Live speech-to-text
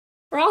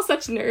We're all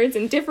such nerds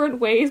in different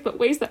ways, but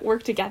ways that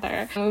work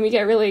together. And we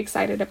get really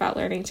excited about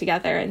learning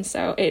together, and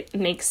so it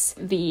makes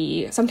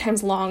the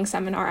sometimes long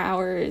seminar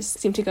hours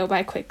seem to go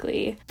by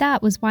quickly.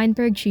 That was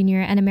Weinberg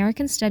Jr. and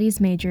American Studies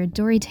major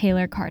Dory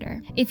Taylor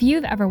Carter. If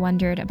you've ever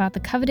wondered about the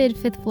coveted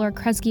fifth floor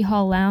Kresge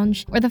Hall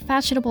lounge or the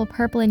fashionable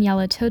purple and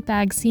yellow tote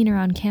bag seen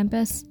around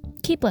campus,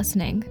 keep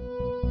listening.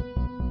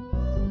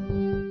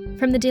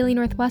 From the Daily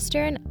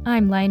Northwestern,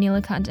 I'm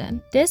Lionela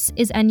Condon. This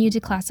is NU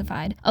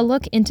Declassified, a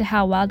look into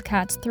how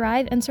Wildcats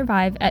thrive and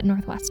survive at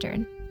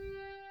Northwestern.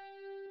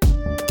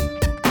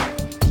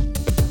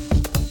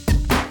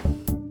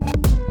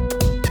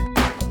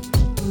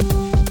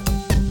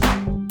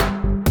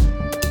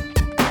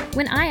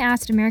 When I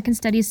asked American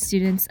Studies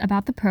students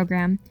about the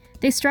program,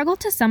 they struggled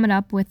to sum it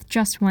up with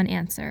just one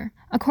answer.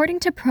 According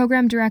to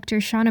Program Director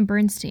Shauna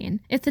Bernstein,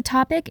 if the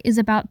topic is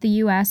about the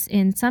U.S.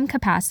 in some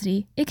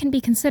capacity, it can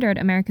be considered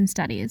American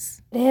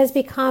Studies. It has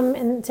become,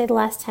 in, say, the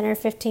last 10 or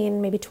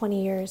 15, maybe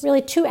 20 years,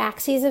 really two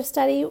axes of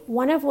study,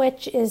 one of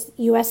which is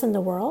U.S. and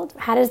the world.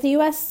 How does the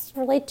U.S.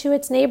 relate to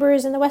its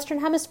neighbors in the Western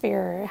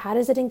Hemisphere? How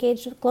does it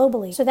engage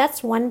globally? So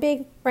that's one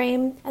big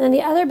frame. And then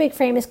the other big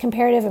frame is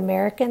comparative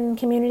American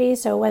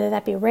communities, so whether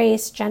that be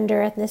race,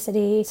 gender,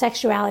 ethnicity,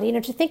 sexuality,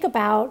 to think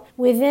about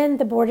within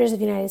the borders of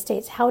the United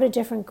States, how do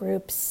different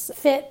groups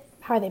fit,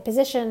 how are they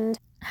positioned.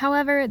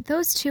 However,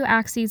 those two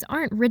axes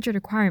aren't rigid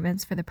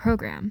requirements for the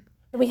program.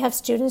 We have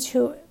students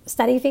who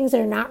study things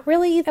that are not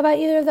really about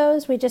either of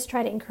those. We just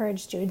try to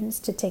encourage students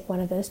to take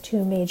one of those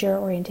two major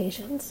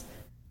orientations.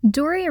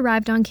 Dory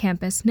arrived on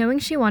campus knowing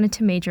she wanted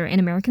to major in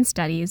American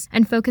Studies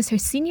and focus her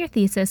senior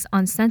thesis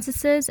on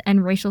censuses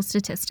and racial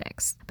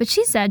statistics. But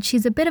she said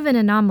she's a bit of an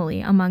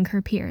anomaly among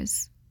her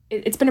peers.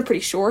 It's been a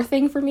pretty sure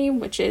thing for me,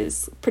 which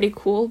is pretty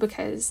cool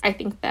because I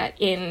think that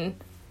in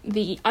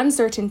the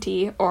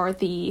uncertainty or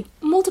the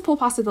multiple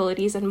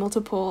possibilities and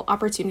multiple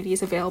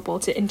opportunities available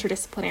to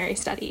interdisciplinary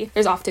study,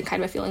 there's often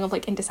kind of a feeling of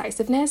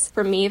indecisiveness.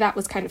 For me, that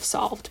was kind of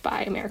solved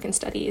by American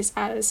Studies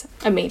as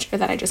a major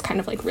that I just kind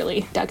of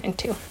really dug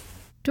into.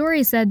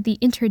 Dory said the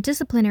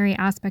interdisciplinary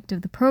aspect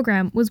of the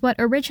program was what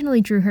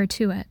originally drew her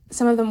to it.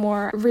 Some of the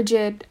more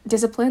rigid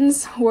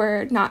disciplines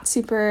were not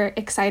super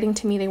exciting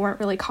to me. They weren't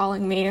really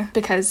calling me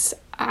because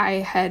I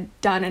had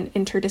done an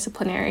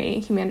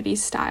interdisciplinary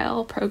humanities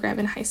style program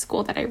in high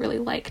school that I really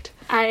liked.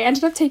 I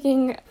ended up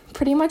taking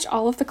pretty much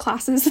all of the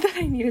classes that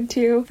I needed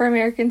to for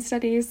American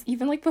Studies,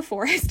 even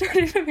before I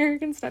started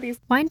American Studies.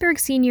 Weinberg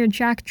senior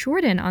Jack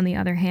Jordan, on the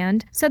other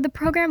hand, said the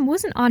program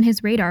wasn't on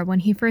his radar when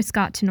he first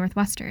got to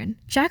Northwestern.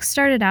 Jack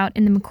started out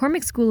in the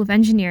McCormick School of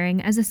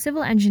Engineering as a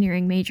civil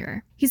engineering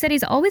major. He said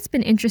he's always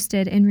been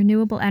interested in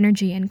renewable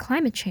energy and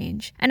climate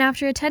change, and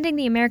after attending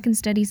the American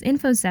Studies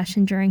info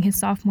session during his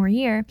sophomore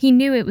year, he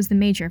knew it was the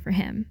major for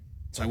him.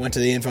 So I went to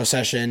the info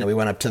session, we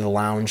went up to the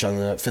lounge on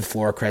the fifth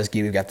floor of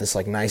Kresge. We've got this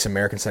nice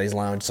American Studies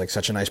lounge. It's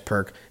such a nice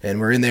perk. And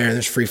we're in there and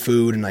there's free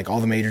food and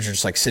all the majors are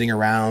just sitting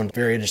around,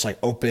 very just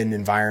open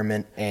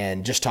environment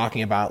and just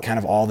talking about kind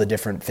of all the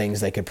different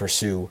things they could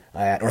pursue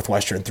at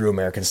Northwestern through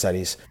American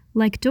Studies.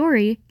 Like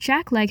Dory,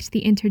 Jack liked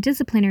the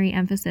interdisciplinary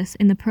emphasis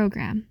in the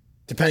program.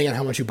 Depending on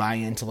how much you buy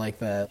into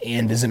the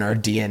and is in our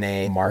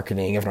DNA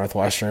marketing of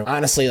Northwestern.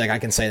 Honestly, I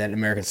can say that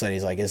American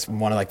Studies is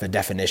one of the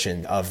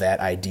definition of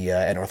that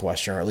idea at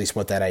Northwestern, or at least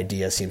what that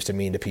idea seems to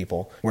mean to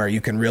people, where you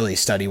can really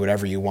study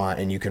whatever you want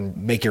and you can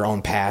make your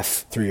own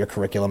path through your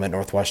curriculum at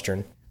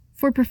Northwestern.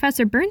 For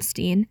Professor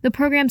Bernstein, the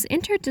program's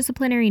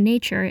interdisciplinary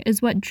nature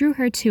is what drew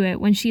her to it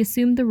when she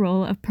assumed the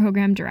role of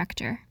program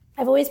director.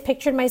 I've always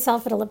pictured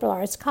myself at a liberal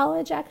arts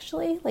college,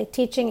 actually,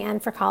 teaching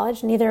and for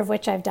college, neither of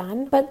which I've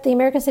done. But the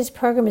American Studies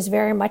program is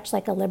very much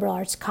like a liberal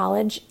arts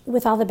college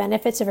with all the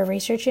benefits of a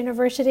research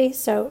university.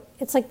 So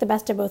it's the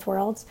best of both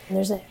worlds. And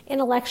there's an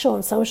intellectual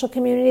and social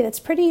community that's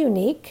pretty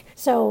unique.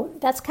 So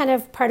that's kind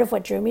of part of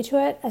what drew me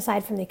to it,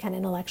 aside from the kind of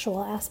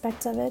intellectual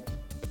aspects of it.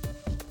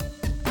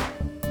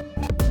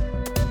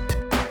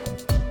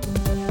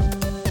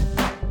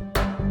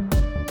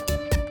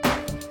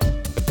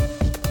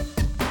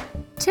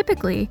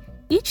 Typically,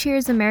 each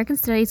year's American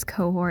Studies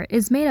cohort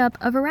is made up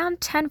of around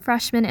 10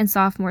 freshmen and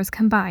sophomores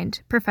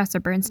combined, Professor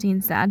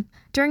Bernstein said.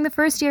 During the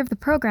first year of the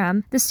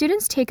program, the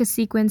students take a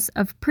sequence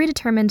of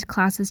predetermined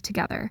classes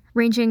together,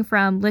 ranging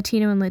from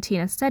Latino and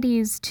Latina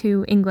studies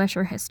to English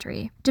or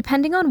history.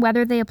 Depending on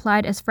whether they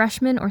applied as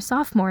freshmen or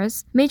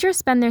sophomores, majors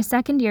spend their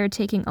second year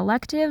taking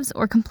electives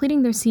or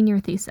completing their senior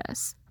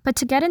thesis. But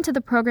to get into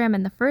the program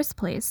in the first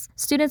place,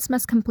 students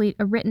must complete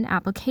a written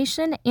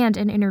application and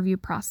an interview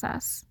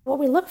process. What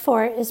we look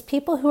for is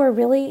people who are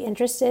really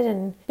interested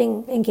in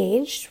being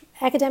engaged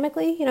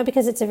academically,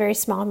 because it's a very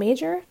small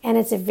major and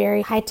it's a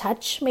very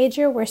high-touch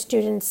major where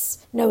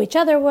students know each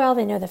other well,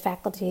 they know the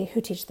faculty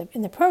who teach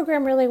in the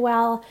program really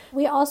well.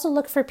 We also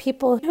look for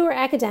people who are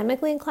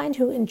academically inclined,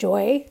 who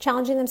enjoy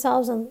challenging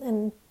themselves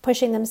and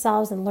pushing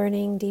themselves and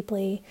learning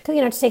deeply,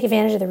 to take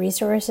advantage of the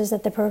resources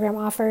that the program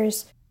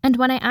offers. And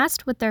when I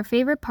asked what their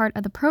favorite part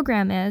of the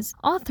program is,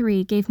 all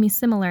three gave me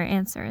similar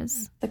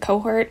answers. The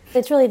cohort.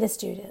 It's really the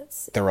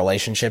students. The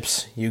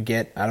relationships you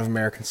get out of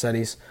American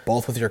Studies,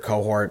 both with your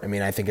cohort. I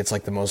mean, I think it's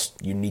like the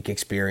most unique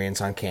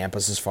experience on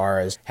campus as far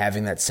as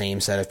having that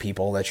same set of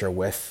people that you're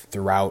with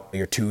throughout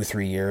your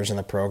 2-3 years in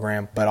the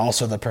program, but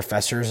also the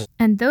professors.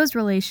 And those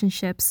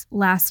relationships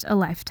last a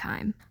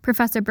lifetime.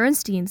 Professor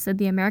Bernstein said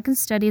the American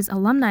Studies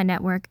alumni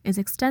network is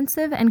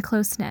extensive and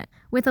close-knit,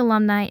 with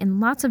alumni in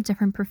lots of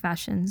different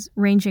professions,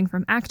 ranging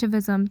from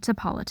activism to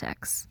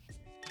politics.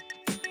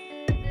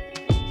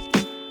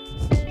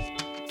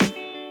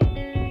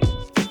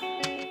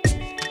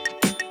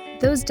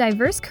 Those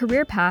diverse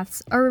career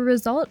paths are a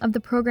result of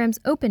the program's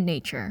open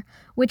nature,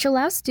 which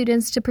allows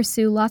students to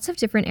pursue lots of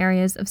different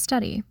areas of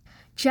study.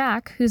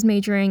 Jack, who's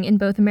majoring in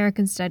both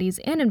American Studies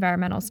and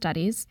Environmental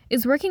Studies,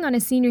 is working on a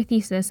senior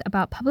thesis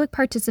about public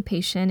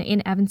participation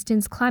in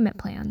Evanston's climate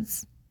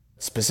plans.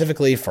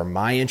 Specifically for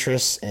my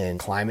interests in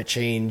climate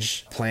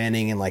change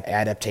planning and like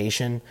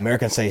adaptation,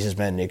 American Studies has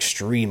been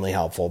extremely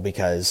helpful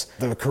because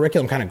the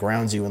curriculum kind of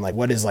grounds you in like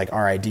what is like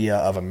our idea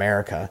of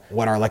America,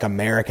 what are like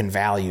American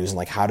values, and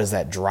like how does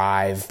that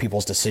drive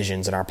people's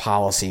decisions and our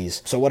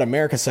policies. So what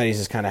American Studies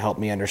has kind of helped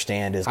me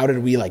understand is how did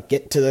we like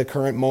get to the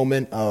current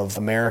moment of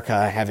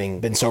America having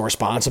been so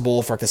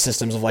responsible for the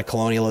systems of like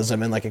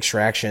colonialism and like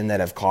extraction that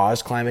have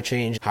caused climate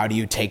change? How do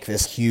you take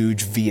this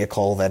huge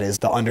vehicle that is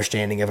the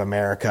understanding of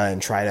America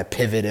and try to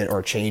pivot it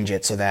or change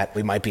it so that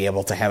we might be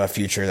able to have a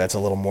future that's a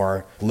little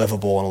more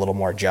livable and a little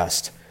more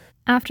just.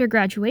 After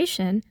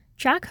graduation,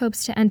 Jack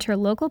hopes to enter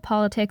local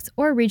politics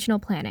or regional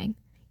planning.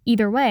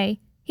 Either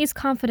way, he's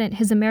confident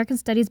his American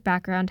Studies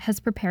background has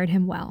prepared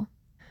him well.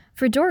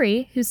 For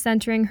Dory, who's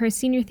centering her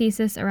senior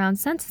thesis around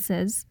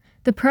censuses,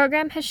 the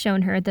program has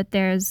shown her that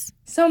there's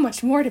so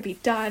much more to be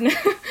done.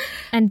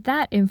 And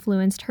that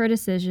influenced her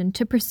decision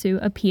to pursue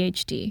a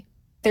PhD.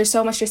 There's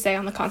so much to say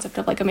on the concept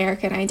of like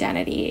American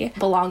identity,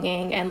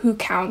 belonging, and who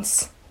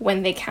counts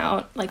when they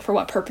count, like for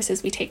what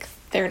purposes we take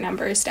their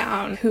numbers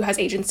down, who has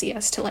agency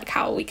as to like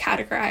how we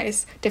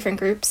categorize different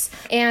groups.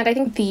 And I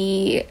think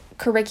the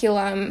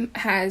curriculum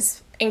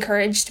has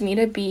encouraged me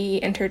to be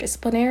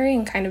interdisciplinary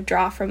and kind of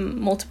draw from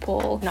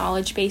multiple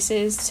knowledge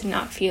bases to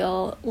not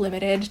feel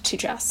limited to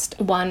just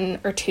one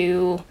or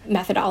two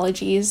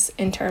methodologies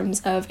in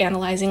terms of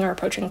analyzing or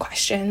approaching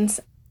questions.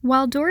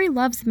 While Dory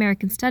loves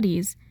American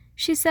Studies,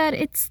 she said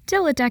it's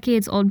still a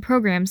decades-old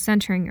program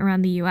centering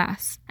around the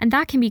U.S., and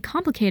that can be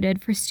complicated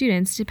for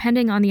students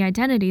depending on the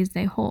identities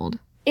they hold.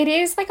 It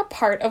is like a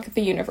part of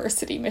the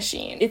university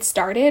machine. It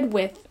started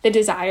with the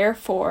desire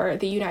for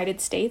the United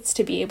States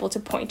to be able to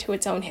point to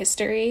its own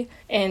history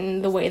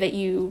in the way that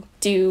you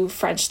do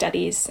French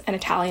studies and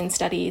Italian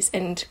studies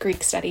and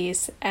Greek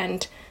studies,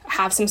 and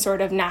have some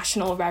sort of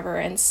national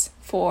reverence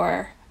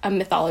for a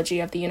mythology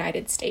of the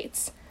United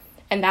States.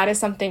 And that is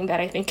something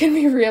that I think can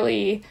be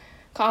really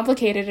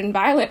complicated and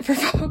violent for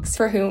folks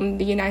for whom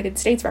the United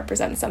States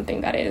represents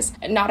something that is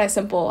not as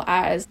simple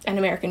as an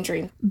American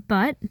dream.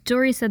 But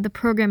Dory said the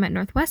program at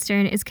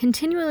Northwestern is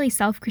continually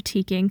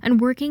self-critiquing and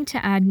working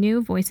to add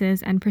new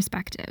voices and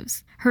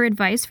perspectives. Her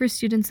advice for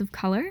students of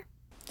color?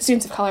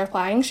 Students of color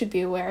applying should be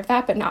aware of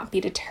that, but not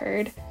be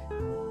deterred.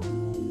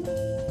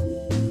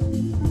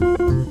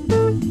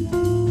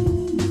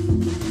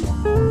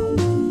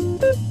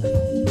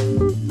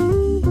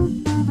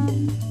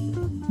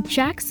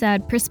 Jack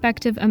said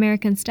prospective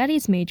American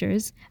Studies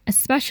majors,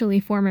 especially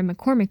former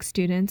McCormick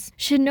students,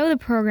 should know the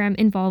program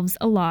involves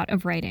a lot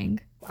of writing.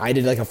 I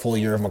did like a full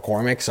year of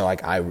McCormick, so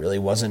like I really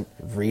wasn't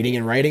reading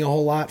and writing a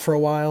whole lot for a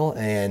while.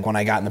 And when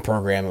I got in the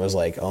program, it was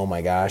like, oh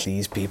my gosh,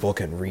 these people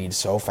can read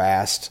so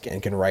fast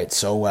and can write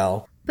so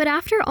well. But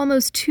after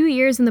almost 2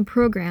 years in the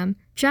program,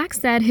 Jack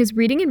said his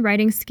reading and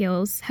writing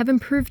skills have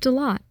improved a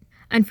lot.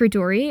 And for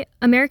Dory,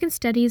 American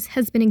Studies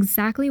has been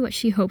exactly what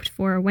she hoped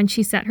for when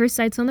she set her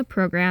sights on the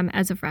program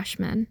as a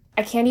freshman.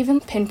 I can't even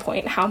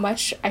pinpoint how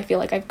much I feel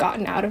like I've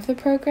gotten out of the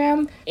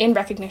program in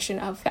recognition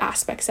of the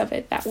aspects of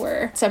it that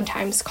were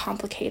sometimes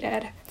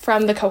complicated.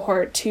 From the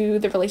cohort to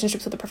the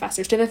relationships with the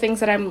professors to the things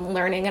that I'm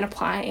learning and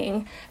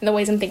applying and the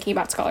ways I'm thinking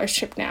about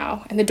scholarship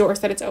now and the doors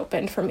that it's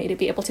opened for me to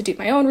be able to do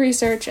my own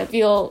research and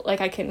feel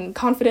like I can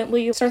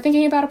confidently start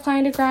thinking about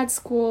applying to grad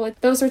school.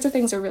 Those sorts of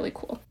things are really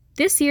cool.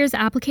 This year's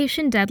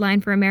application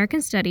deadline for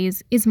American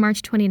Studies is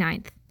March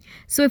 29th.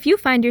 So if you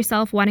find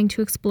yourself wanting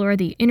to explore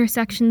the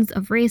intersections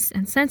of race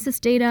and census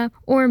data,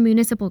 or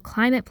municipal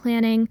climate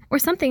planning, or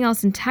something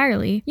else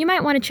entirely, you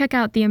might want to check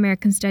out the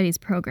American Studies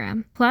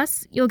program.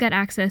 Plus, you'll get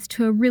access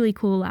to a really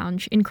cool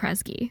lounge in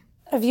Kresge.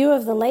 A view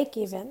of the lake,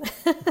 even.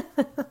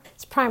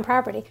 It's prime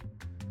property.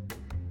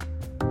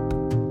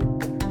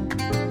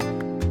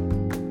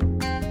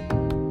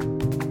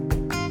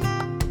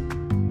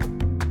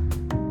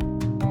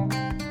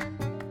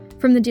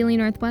 From the Daily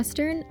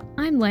Northwestern,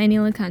 I'm Lainey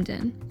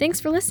Lakundan. Thanks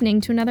for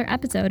listening to another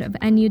episode of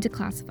NU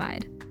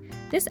Declassified.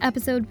 This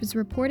episode was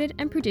reported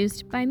and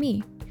produced by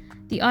me.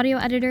 The audio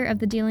editor of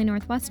the Daily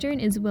Northwestern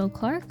is Will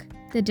Clark,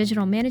 the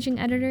digital managing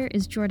editor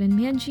is Jordan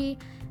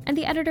Manji, and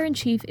the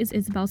editor-in-chief is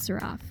Isabel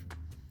Saraf.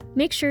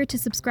 Make sure to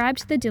subscribe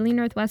to the Dilly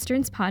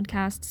Northwestern's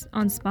podcasts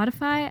on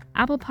Spotify,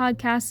 Apple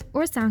Podcasts,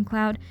 or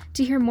SoundCloud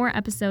to hear more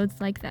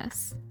episodes like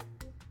this.